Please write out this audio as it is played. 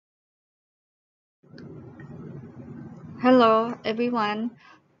Hello everyone,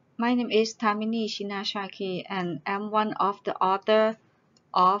 my name is Tamini Shinashaki and I'm one of the author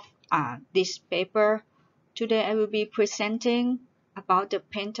of this paper. Today I will be presenting about the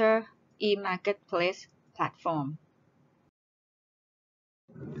Painter eMarketplace platform.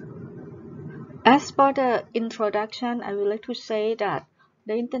 As for the introduction, I would like to say that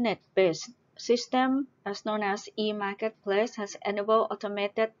the internet-based system, as known as eMarketplace, has enabled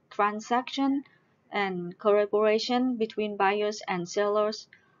automated transaction and collaboration between buyers and sellers,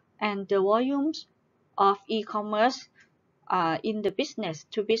 and the volumes of e-commerce in the business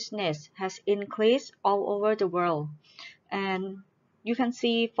to business has increased all over the world. And you can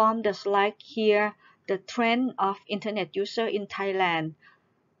see from the slide here the trend of internet user in Thailand.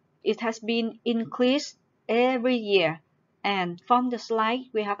 It has been increased every year, and from the slide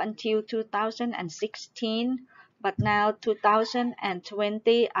we have until 2016, but now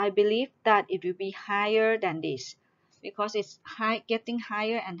 2020 I believe that it will be higher than this because it's getting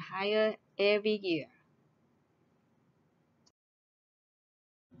higher and higher every year.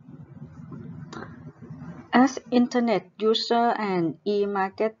 As internet user and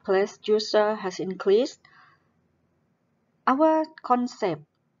e-marketplace user has increased, our concept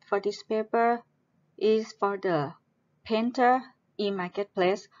for this paper is for the painter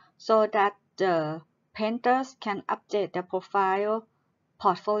e-marketplace so that the painters can update their profile,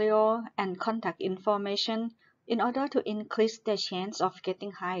 portfolio, and contact information in order to increase their chance of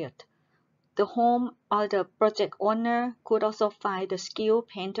getting hired. The home or the project owner could also find the skilled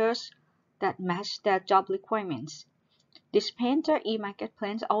painters that match their job requirements. This Painter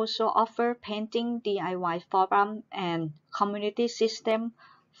eMarketplace also offers painting DIY forum and community system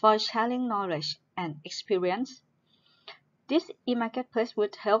for sharing knowledge and experience. This eMarketplace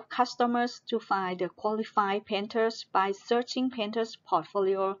would help customers to find the qualified painters by searching painters'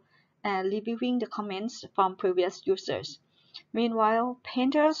 portfolio and reviewing the comments from previous users. Meanwhile,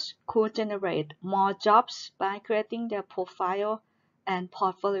 painters could generate more jobs by creating their profile and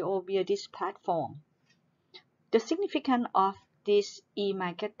portfolio via this platform. The significance of this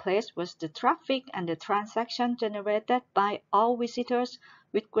e-marketplace was the traffic and the transaction generated by all visitors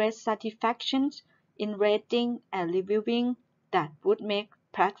with great satisfaction in rating and reviewing that would make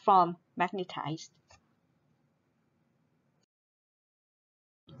platform magnetized.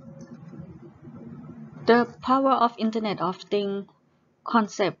 The power of Internet of Things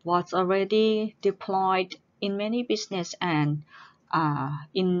concept was already deployed in many business and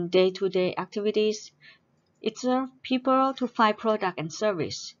in day-to-day activities. It serves people to find product and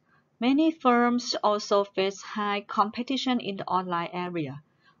service. Many firms also face high competition in the online area.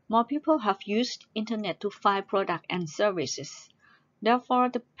 More people have used Internet to find product and services. Therefore,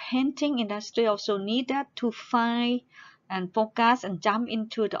 the painting industry also needed to find and focus and jump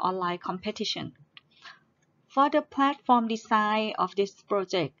into the online competition. For the platform design of this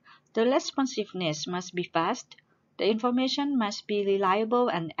project, the responsiveness must be fast, the information must be reliable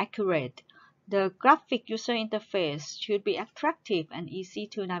and accurate. The graphic user interface should be attractive and easy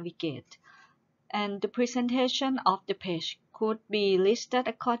to navigate, and the presentation of the page could be listed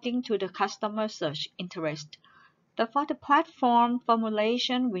according to the customer search interest. Therefore, the platform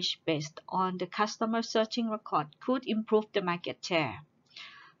formulation which based on the customer searching record could improve the market share.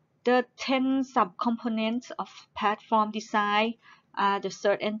 The 10 subcomponents of platform design are the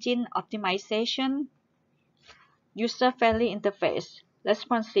search engine optimization, user-friendly interface,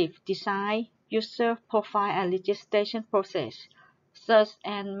 responsive design, user profile and registration process, search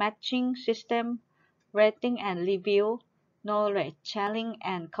and matching system, rating and review, knowledge sharing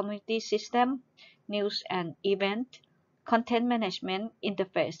and community system, news and event, content management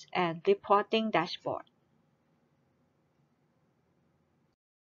interface, and reporting dashboard.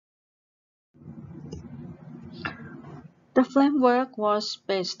 The framework was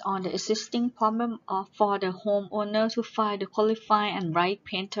based on the existing problem for the homeowner to find the qualified and right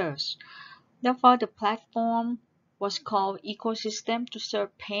painters. Therefore, the platform was called Ecosystem to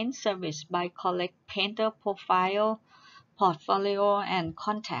serve paint service by collect painter profile, portfolio, and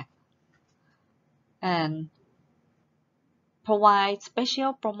contact, and provide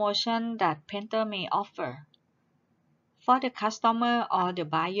special promotion that painter may offer. For the customer or the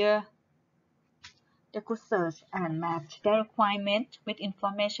buyer, they could search and match their requirement with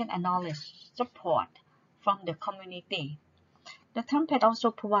information and knowledge support from the community. The template also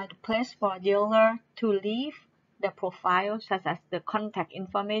provides a place for a dealer to leave the profile such as the contact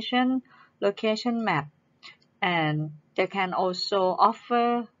information, location map, and they can also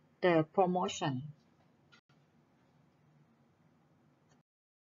offer the promotion.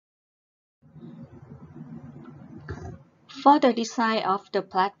 For the design of the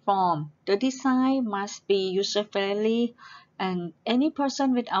platform, the design must be user-friendly, and any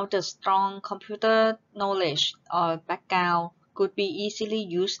person without a strong computer knowledge or background could be easily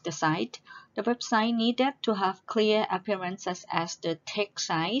use the site. The website needed to have clear appearances as the text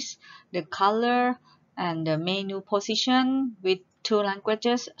size, the color, and the menu position with two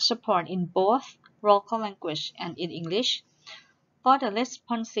languages support in both local language and in English. For the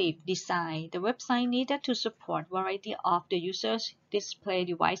responsive design, the website needed to support variety of the user's display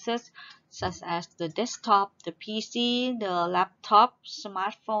devices, such as the desktop, the PC, the laptop,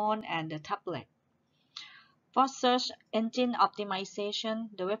 smartphone, and the tablet. For search engine optimization,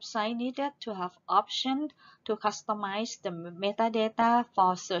 the website needed to have option to customize the metadata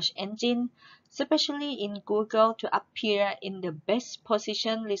for search engine, especially in Google, to appear in the best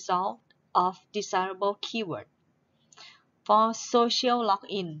position result of desirable keyword. For social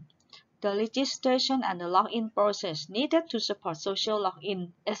login, the registration and the login process needed to support social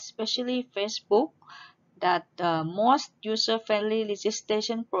login, especially Facebook, that the most user-friendly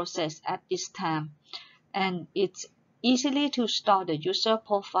registration process at this time, and it's easily to store the user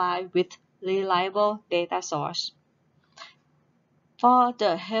profile with reliable data source. For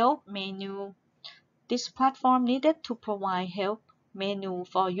the help menu, this platform needed to provide help menu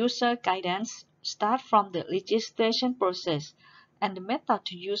for user guidance, start from the registration process and the method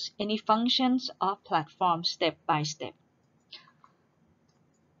to use any functions of platform step by step.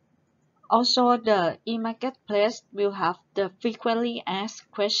 Also, the eMarketplace will have the frequently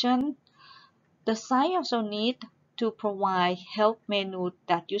asked question. The site also need to provide help menu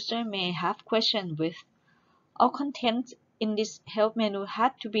that user may have question with. All content in this help menu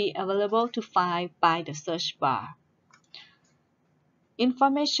had to be available to find by the search bar.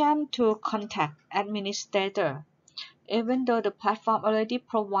 Information to contact administrator. Even though the platform already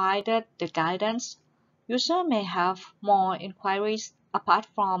provided the guidance, users may have more inquiries apart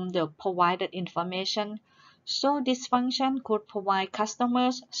from the provided information, so this function could provide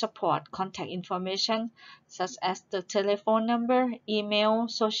customers support contact information such as the telephone number, email,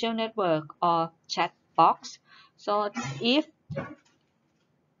 social network, or chat box. So if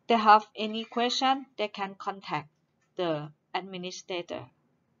they have any question, they can contact the administrator.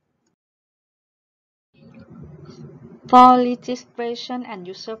 For registration and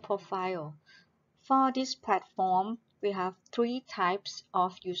user profile, for this platform, we have three types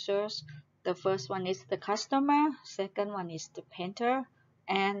of users. The first one is the customer, second one is the painter,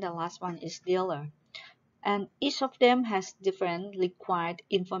 and the last one is dealer. And each of them has different required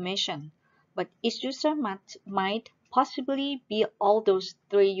information, but each user might possibly be all those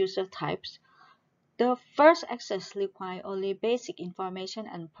three user types. The first access requires only basic information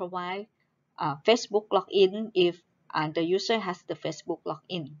and provide Facebook login if the user has the Facebook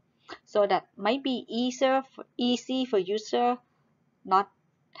login. So that might be easy for user not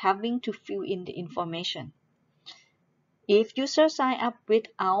having to fill in the information. If user sign up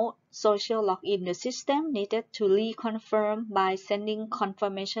without social login, the system needed to reconfirm by sending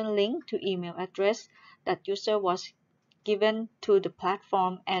confirmation link to email address that user was given to the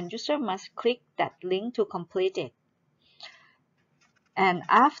platform, and user must click that link to complete it. And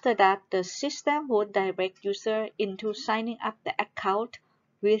after that, the system would direct user into signing up the account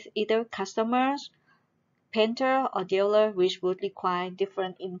with either customers, painter, or dealer, which would require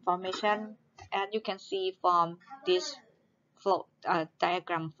different information, and you can see from this flow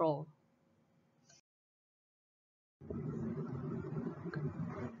diagram flow.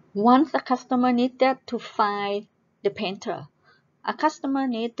 Once a customer needed to find the painter, a customer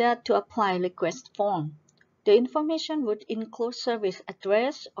needed to apply request form. The information would include service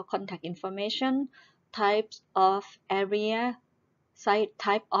address or contact information, types of area, site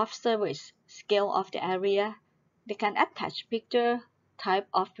type of service, scale of the area. They can attach picture, type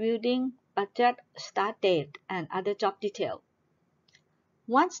of building, budget, start date, and other job detail.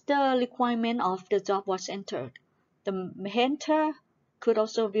 Once the requirement of the job was entered, the painter could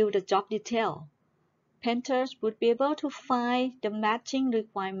also view the job detail. Painters would be able to find the matching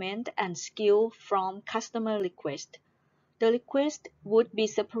requirement and skill from customer request. The request would be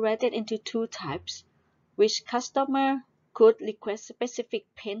separated into two types, which customer could request specific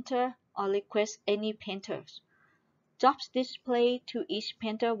painter or request any painters. Jobs displayed to each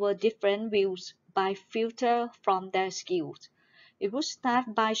painter were different views by filter from their skills. It would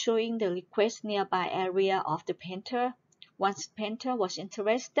start by showing the request nearby area of the painter. Once painter was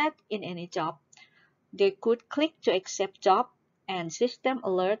interested in any job, they could click to accept job and system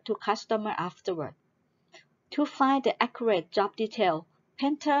alert to customer afterward. To find the accurate job detail,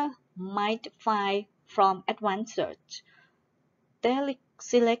 painter might find from advanced search. They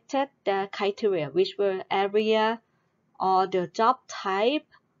selected the criteria, which were area or the job type,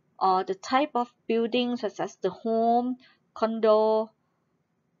 or the type of building such as the home, condo,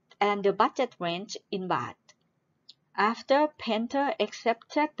 and the budget range in baht. After painter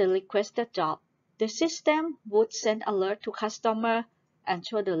accepted the requested job, the system would send alert to customer and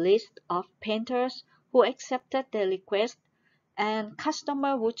show the list of painters who accepted the request, and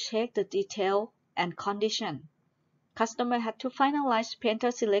customer would check the detail and condition. Customer had to finalize painter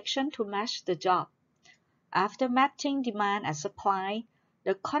selection to match the job. After matching demand and supply,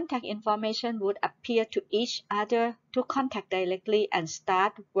 the contact information would appear to each other to contact directly and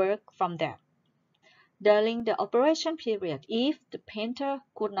start work from there. During the operation period, if the painter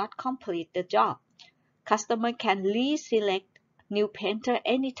could not complete the job, customer can re-select new painter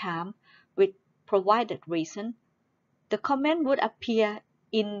anytime with provided reason. The comment would appear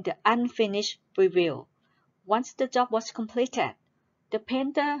in the unfinished review. Once the job was completed, the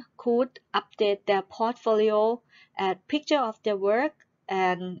painter could update their portfolio, add picture of their work,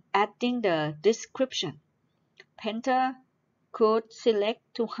 and adding the description. Painter could select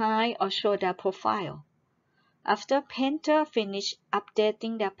to hide or show their profile. After painter finished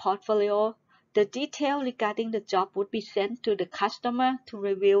updating their portfolio, the detail regarding the job would be sent to the customer to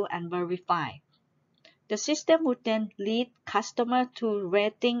review and verify. The system would then lead customer to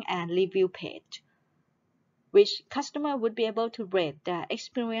rating and review page, which customer would be able to rate their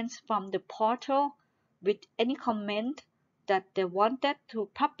experience from the portal with any comment that they wanted to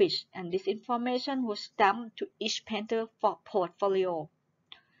publish, and this information was stamped to each painter for portfolio.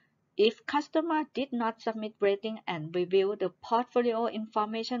 If customer did not submit rating and review, the portfolio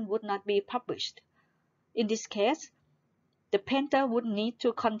information would not be published. In this case, the painter would need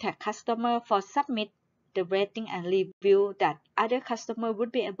to contact customer for submit the rating and review that other customer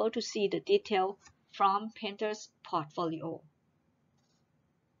would be able to see the detail from painter's portfolio.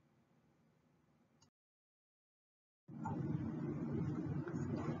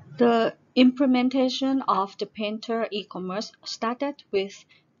 The implementation of the painter e-commerce started with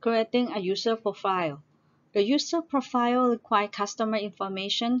creating a user profile. The user profile requires customer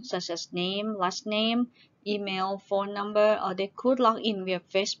information such as name, last name, email, phone number, or they could log in via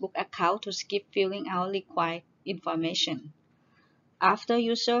Facebook account to skip filling out required information. After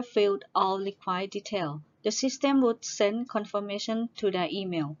user filled all required detail, the system would send confirmation to their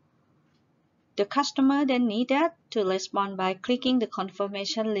email. The customer then needed to respond by clicking the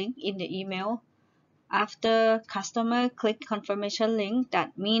confirmation link in the email. After customer click confirmation link,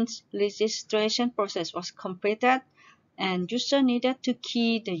 that means registration process was completed and user needed to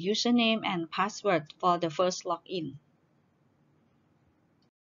key the username and password for the first login.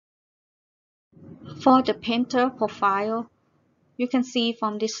 For the painter profile, you can see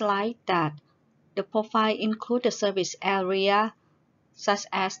from this slide that the profile includes the service area such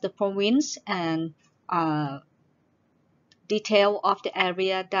as the province and detail of the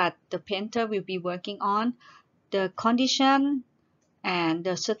area that the painter will be working on, the condition and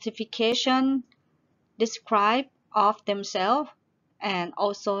the certification describe of themselves, and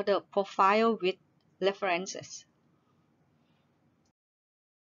also the profile with references.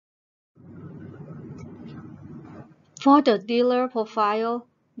 For the dealer profile,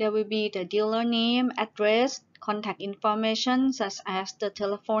 there will be the dealer name, address, contact information such as the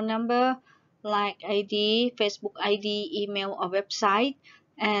telephone number, like ID, Facebook ID, email or website,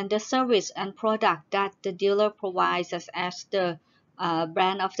 and the service and product that the dealer provides such as the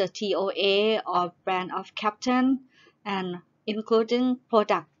brand of the TOA or brand of captain, and including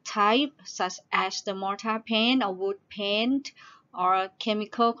product type such as the mortar paint or wood paint or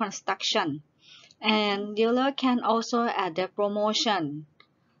chemical construction. And dealer can also add the promotion.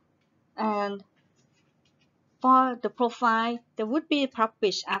 And for the profile, they would be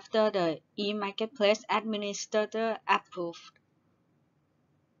published after the eMarketplace administrator approved.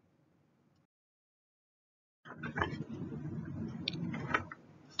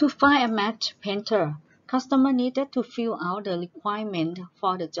 To find a match painter, customer needed to fill out the requirement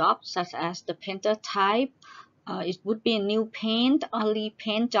for the job, such as the painter type. It would be a new paint or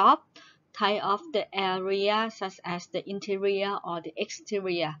repaint job, type of the area such as the interior or the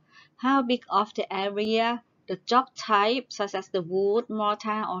exterior, how big of the area, the job type such as the wood,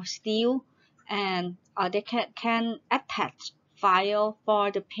 mortar or steel, and they can attach file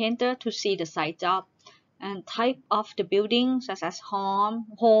for the painter to see the site job, and type of the building such as home,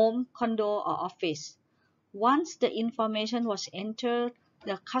 condo or office. Once the information was entered,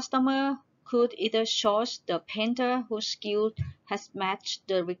 the customer could either choose the painter whose skill has matched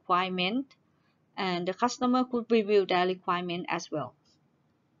the requirement, and the customer could review their requirement as well.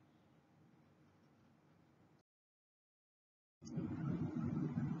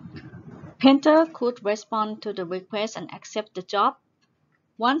 Painter could respond to the request and accept the job.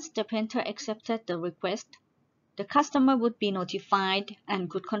 Once the painter accepted the request, the customer would be notified and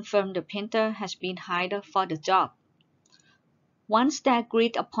could confirm the painter has been hired for the job. Once they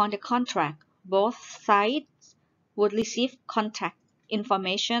agreed upon the contract, both sides would receive contact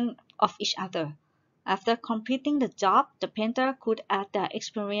information of each other. After completing the job, the painter could add their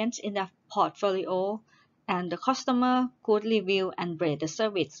experience in their portfolio, and the customer could review and rate the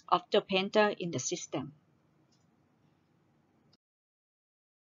service of the painter in the system.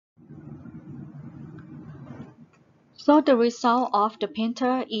 So the result of the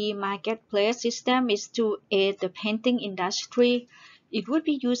Painter eMarketplace system is to aid the painting industry. It would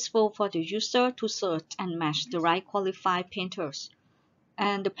be useful for the user to search and match the right qualified painters.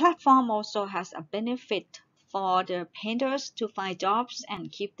 And the platform also has a benefit for the painters to find jobs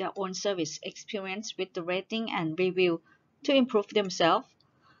and keep their own service experience with the rating and review to improve themselves.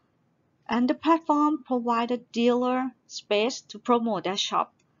 And the platform provided dealer space to promote their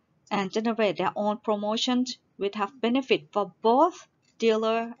shop and generate their own promotions, which have benefit for both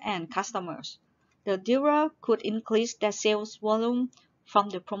dealer and customers. The dealer could increase their sales volume from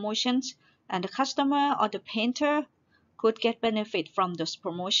the promotions, and the customer or the painter could get benefit from this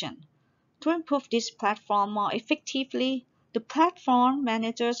promotion. To improve this platform more effectively, the platform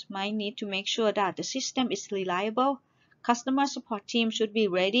managers might need to make sure that the system is reliable. Customer support team should be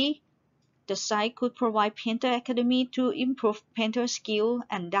ready. The site could provide Painter Academy to improve painter skill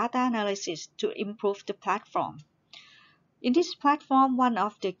and data analysis to improve the platform. In this platform, one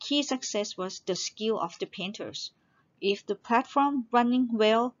of the key success was the skill of the painters. If the platform running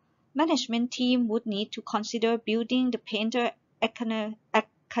well, management team would need to consider building the Painter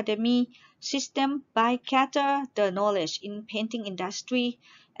Academy system by gather the knowledge in painting industry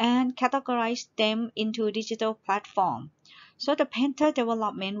and categorize them into digital platform. So the painter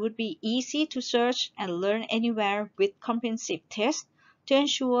development would be easy to search and learn anywhere with comprehensive tests to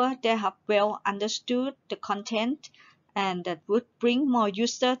ensure they have well understood the content, and that would bring more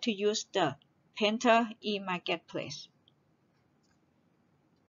users to use the Painter eMarketplace.